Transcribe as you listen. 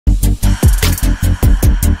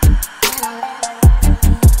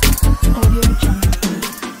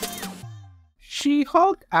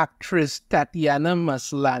She-Hulk actress Tatiana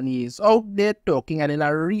Maslany is out there talking, and in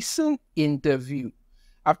a recent interview,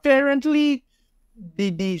 apparently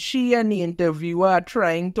she and the interviewer are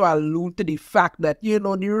trying to allude to the fact that, the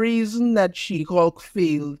reason that She-Hulk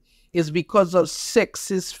failed is because of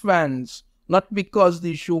sexist fans, not because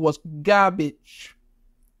the show was garbage.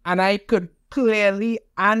 And I could clearly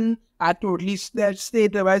and I totally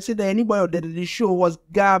state that I said to anybody that the show was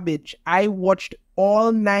garbage. I watched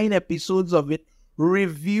all 9 episodes of it,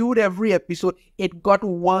 reviewed every episode. It got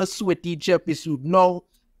worse with each episode. No,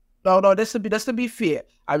 just to be fair.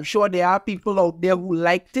 I'm sure there are people out there who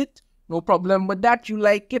liked it. No problem with that. You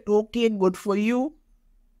like it, okay, good for you.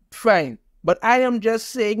 Fine. But I am just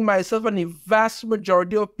saying myself, and the vast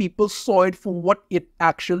majority of people saw it for what it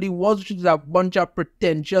actually was, which is a bunch of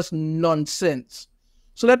pretentious nonsense.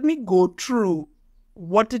 So let me go through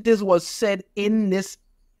what it is was said in this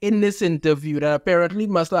interview that apparently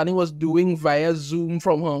Maslany was doing via Zoom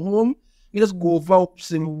from her home. You just go over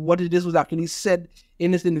what it is was actually said in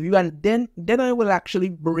this interview, and then I will actually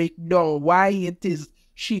break down why it is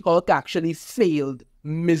She-Hulk actually failed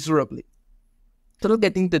miserably. So let's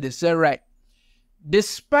get into this, all right.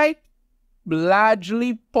 Despite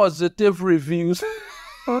largely positive reviews,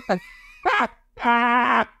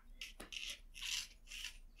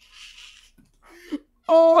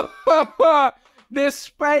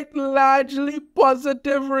 despite largely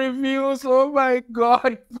positive reviews, oh my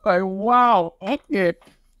God, wow, okay.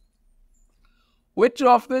 Which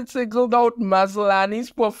often singled out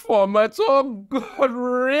Maslany's performance. Oh God,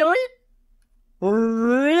 really?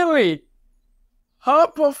 Really? Her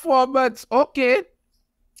performance, okay.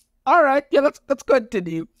 All right, yeah, let's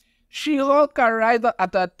continue. She-Hulk arrived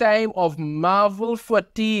at a time of Marvel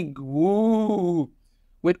fatigue. Ooh.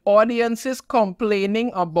 With audiences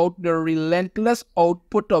complaining about the relentless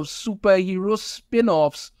output of superhero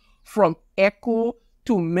spin-offs from Echo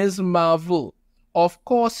to Ms. Marvel. Of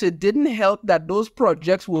course, it didn't help that those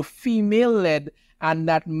projects were female-led and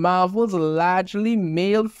that Marvel's largely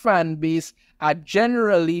male fan base are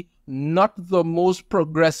generally not the most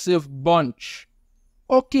progressive bunch.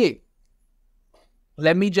 Okay,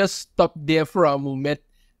 let me just stop there for a moment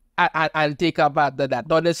and take up after that.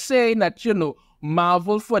 Now, they're saying that,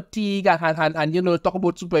 Marvel fatigue and talk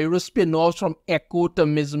about superhero spin-offs from Echo to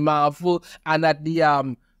Ms. Marvel, and that they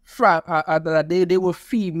were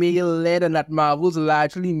female-led and that Marvel's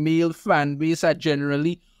largely male fan base are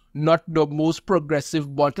generally not the most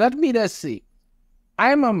progressive bunch. Let me just say,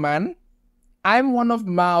 I'm a man. I'm one of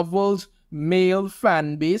Marvel's male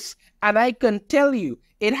fan base, and I can tell you,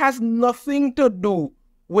 it has nothing to do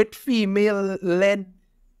with female-led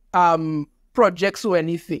projects or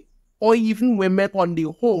anything, or even women on the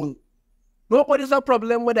whole. Nobody's a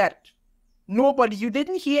problem with that. Nobody. You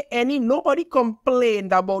didn't hear nobody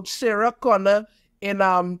complained about Sarah Connor in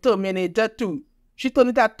Terminator 2. She turned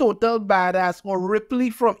into a total badass, or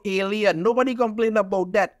Ripley from Alien. Nobody complained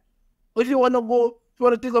about that. If you want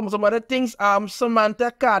to think of some other things,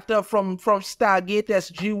 Samantha Carter from Stargate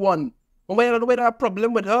SG-1. We don't have a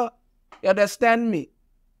problem with her. You understand me?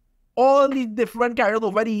 All these different characters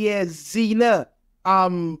over the years, Xena,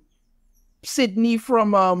 Sydney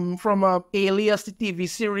from Alias, the TV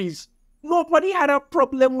series. Nobody had a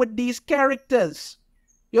problem with these characters.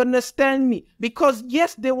 You understand me? Because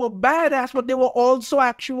yes, they were badass, but they were also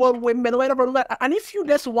actual women. And if you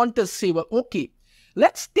just want to say, well, okay,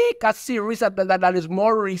 let's take a series that is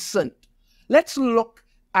more recent. Let's look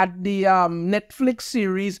at the Netflix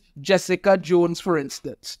series Jessica Jones, for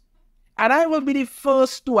instance. And I will be the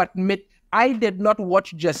first to admit I did not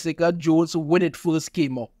watch Jessica Jones when it first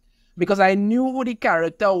came out, because I knew who the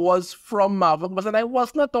character was from Marvel, but I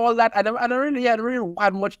was not all that. I don't really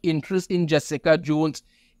had much interest in Jessica Jones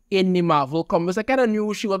in the Marvel comics. I kind of knew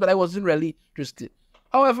who she was, but I wasn't really interested.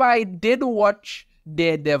 However, I did watch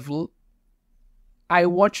Daredevil. I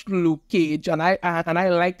watched Luke Cage, and I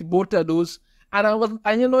liked both of those. And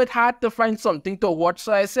it had to find something to watch.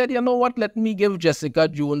 So I said, you know what, let me give Jessica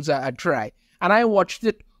Jones a try. And I watched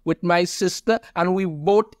it with my sister, and we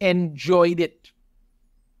both enjoyed it.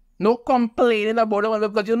 No complaining about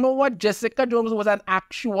it, because you know what? Jessica Jones was an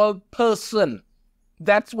actual person.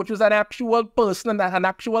 That's what, she was an actual person and an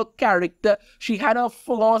actual character. She had her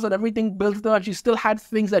flaws and everything built on, and she still had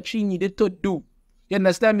things that she needed to do. You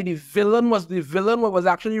understand me? The villain was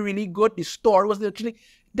actually really good. The story was actually,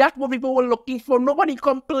 that's what people were looking for. Nobody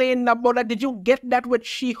complained about that. Did you get that with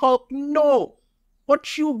She-Hulk? No.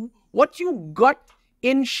 What you got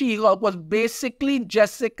in She-Hulk was basically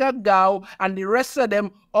Jessica Gao and the rest of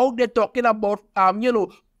them out there talking about,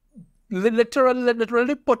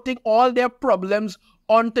 literally putting all their problems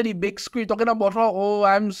onto the big screen, talking about how, oh,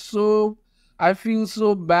 I'm so I feel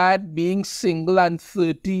so bad being single and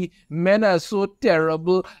 30. Men are so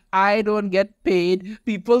terrible. I don't get paid.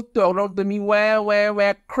 People turn out to me,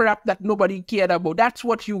 where crap that nobody cared about. That's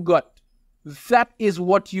what you got. That is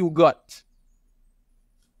what you got.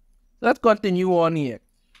 Let's continue on here.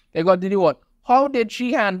 They continue on. How did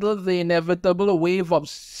she handle the inevitable wave of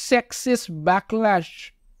sexist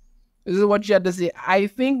backlash? This is what she had to say. I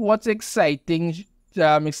think what's exciting,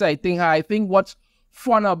 I think what's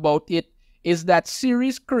fun about it is that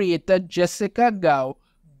series creator Jessica Gao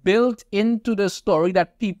built into the story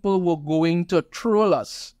that people were going to troll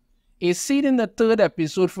us. A scene in the third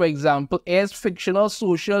episode, for example, airs fictional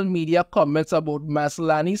social media comments about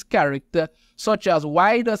Maslany's character, such as,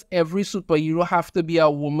 why does every superhero have to be a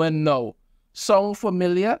woman now? Sound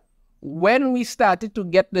familiar? When we started to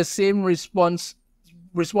get the same responses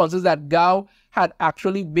that Gao had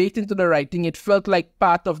actually baked into the writing, it felt like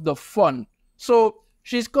part of the fun. So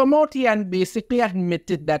she's come out here and basically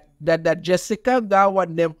admitted that Jessica Gao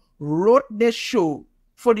and them wrote this show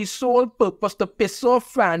for the sole purpose to piss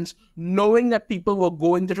off fans, knowing that people were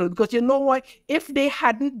going to troll. Because you know what? If they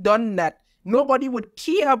hadn't done that, nobody would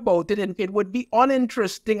care about it, and it would be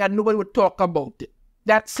uninteresting, and nobody would talk about it.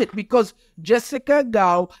 That's it. Because Jessica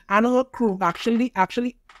Gao and her crew actually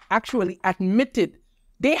admitted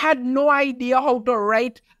they had no idea how to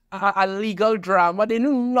write a legal drama. They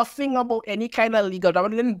knew nothing about any kind of legal drama.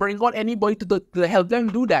 They didn't bring on anybody to help them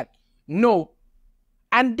do that. No.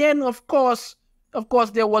 And then, of course,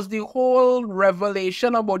 there was the whole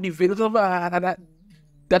revelation about the videos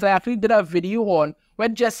that I actually did a video on, where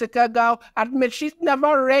Jessica Gao admits she's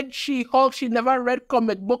never read She-Hulk, she never read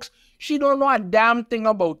comic books, she don't know a damn thing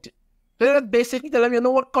about it. So they basically tell them, you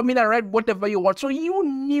know what, come in and read whatever you want. So you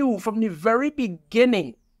knew from the very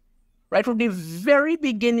beginning, right, from the very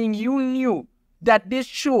beginning, you knew that this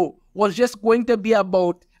show was just going to be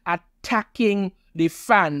about attacking the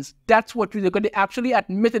fans. That's what they actually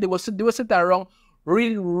admitted. They were sitting around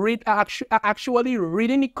actually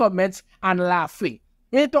reading the comments and laughing.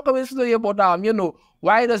 When you talk about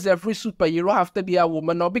why does every superhero have to be a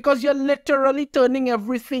woman now? Because you're literally turning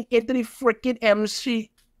everything into the freaking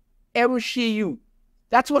MCU.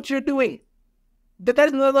 That's what you're doing. That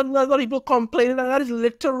is not people complaining. That is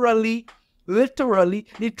literally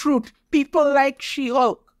the truth. People like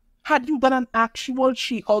She-Hulk. Had you done an actual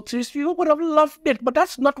She-Hulk series, you would have loved it. But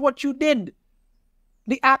that's not what you did.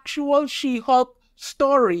 The actual She-Hulk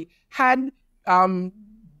story had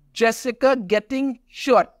Jessica getting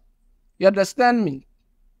shot. You understand me?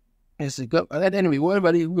 Jessica. Anyway,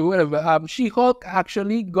 whatever. She-Hulk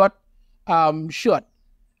actually got shot.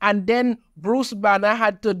 And then Bruce Banner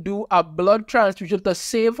had to do a blood transfusion to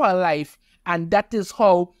save her life. And that is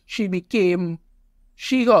how she became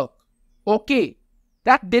She-Hulk. Okay.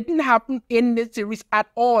 That didn't happen in this series at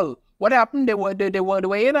all. What happened? They were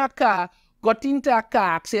in a car, got into a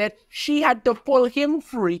car accident. She had to pull him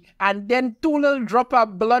free, and then two little drop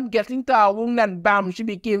of blood get into her wound, and bam, she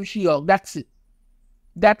became She-Hulk. That's it.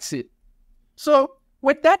 That's it. So,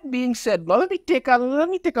 with that being said, let me take a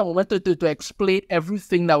moment to explain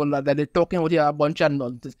everything that they're talking about here, a bunch of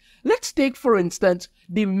nonsense. Let's take, for instance,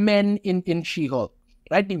 the men in She-Hulk,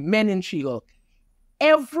 right? The men in She-Hulk.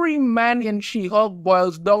 Every man in She-Hulk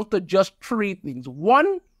boils down to just three things.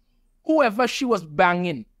 One, whoever she was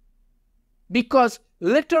banging. Because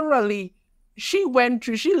literally, she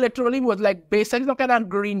literally was like basically some kind of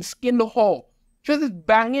green-skinned whore. She was just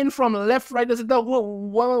banging from left, right,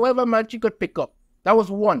 whatever man she could pick up. That was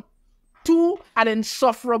one. Two, an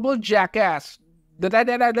insufferable jackass.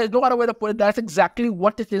 There's no other way to put it. That's exactly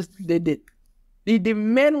what it is they did. The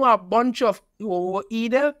men were a bunch of,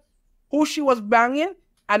 either who she was banging,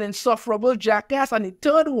 an insufferable jackass, and the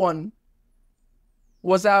third one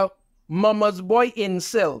was a mama's boy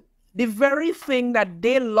incel. The very thing that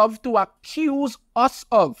they love to accuse us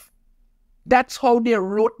of. That's how they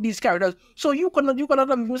wrote these characters. So you cannot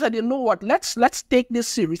say, you know what? Let's take this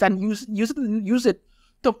series and use it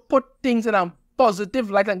to put things in a positive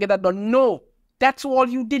light and get that done. No, that's all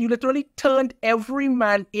you did. You literally turned every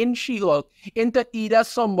man in She-Hulk into either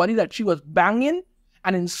somebody that she was banging,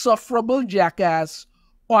 an insufferable jackass,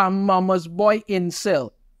 or a mama's boy incel.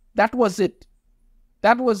 That was it.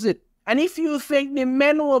 That was it. And if you think the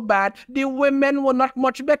men were bad, the women were not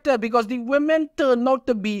much better, because the women turned out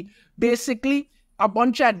to be basically a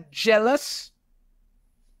bunch of jealous,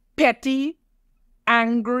 petty,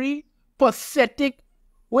 angry, pathetic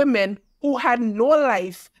women who had no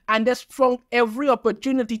life and just found every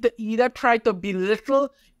opportunity to either try to belittle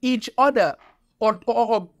each other or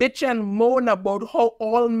bitch and moan about how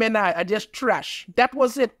all men are just trash. That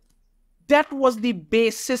was it. That was the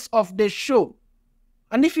basis of the show.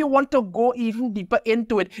 And if you want to go even deeper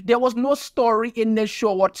into it, there was no story in this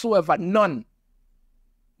show whatsoever. None.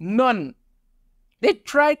 None. They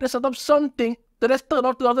tried to set up something that just turned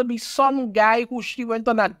out to be some guy who she went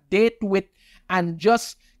on a date with and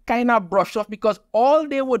just kind of brush off, because all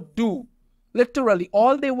they would do, literally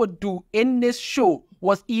all they would do in this show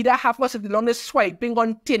was either have her sitting on this swiping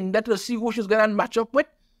on Tinder to see who she's going to match up with.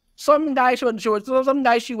 Some guy she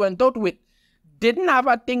went out with didn't have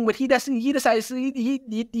a thing with. He then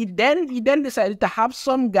decided to have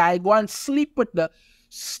some guy go and sleep with her,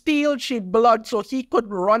 steal she blood so he could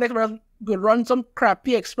run some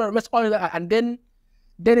crappy experiments on her, and then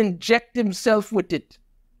inject himself with it.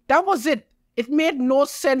 That was it. It made no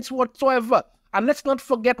sense whatsoever. And let's not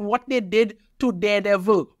forget what they did to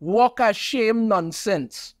Daredevil. Walk of shame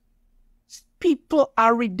nonsense. People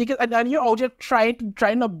are ridiculous. And you're out here trying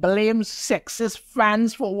to blame sexist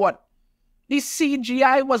fans for what? The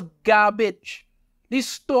CGI was garbage. The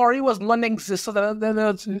story was non-existent.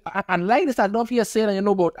 And like this, I don't know if you're saying,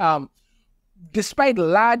 about despite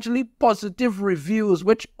largely positive reviews,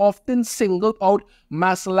 which often singled out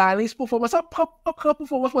Maslany's performance, her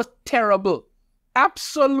performance was terrible.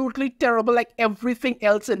 Absolutely terrible, like everything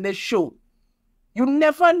else in this show. You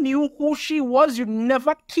never knew who she was. You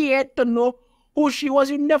never cared to know who she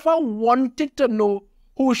was. You never wanted to know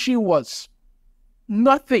who she was.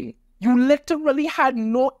 Nothing. You literally had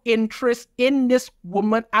no interest in this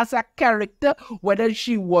woman as a character, whether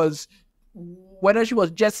she was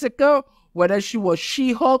Jessica, whether she was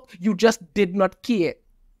She-Hulk. You just did not care.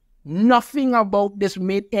 Nothing about this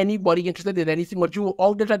made anybody interested in anything. But you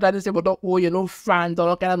all the time to say about, fans,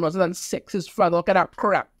 all kind of nonsense, and sexist fans, all kind of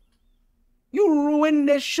crap. You ruined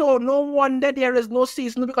this show. No wonder there is no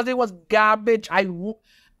season, because it was garbage.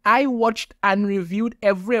 I watched and reviewed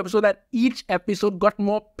every episode, that each episode got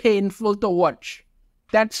more painful to watch.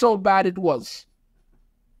 That's how bad it was.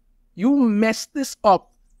 You messed this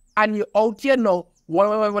up, and you're out here now.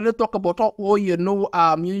 When you talk about the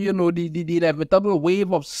inevitable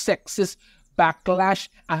wave of sexist backlash,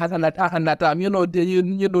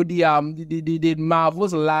 the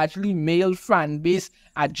Marvel's largely male fan base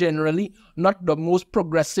are generally not the most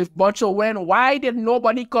progressive bunch. So why did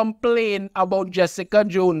nobody complain about Jessica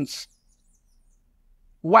Jones?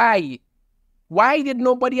 Why? Why did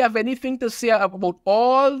nobody have anything to say about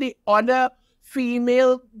all the other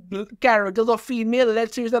female characters or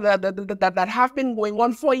female-led series that have been going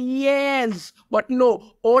on for years? But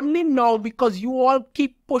no, only now, because you all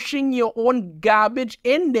keep pushing your own garbage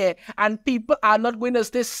in there and people are not going to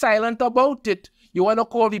stay silent about it. You want to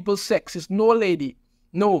call people sexist? No, lady.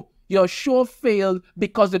 No, your show failed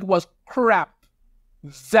because it was crap.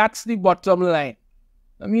 That's the bottom line.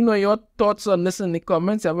 Let me know your thoughts on this in the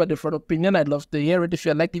comments. If you have a different opinion, I'd love to hear it. If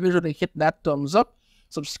you like the video, hit that thumbs up.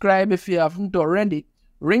 Subscribe if you haven't already.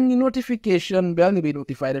 Ring the notification bell to be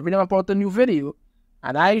notified every time I upload a new video.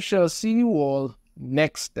 And I shall see you all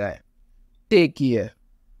next time. Take care.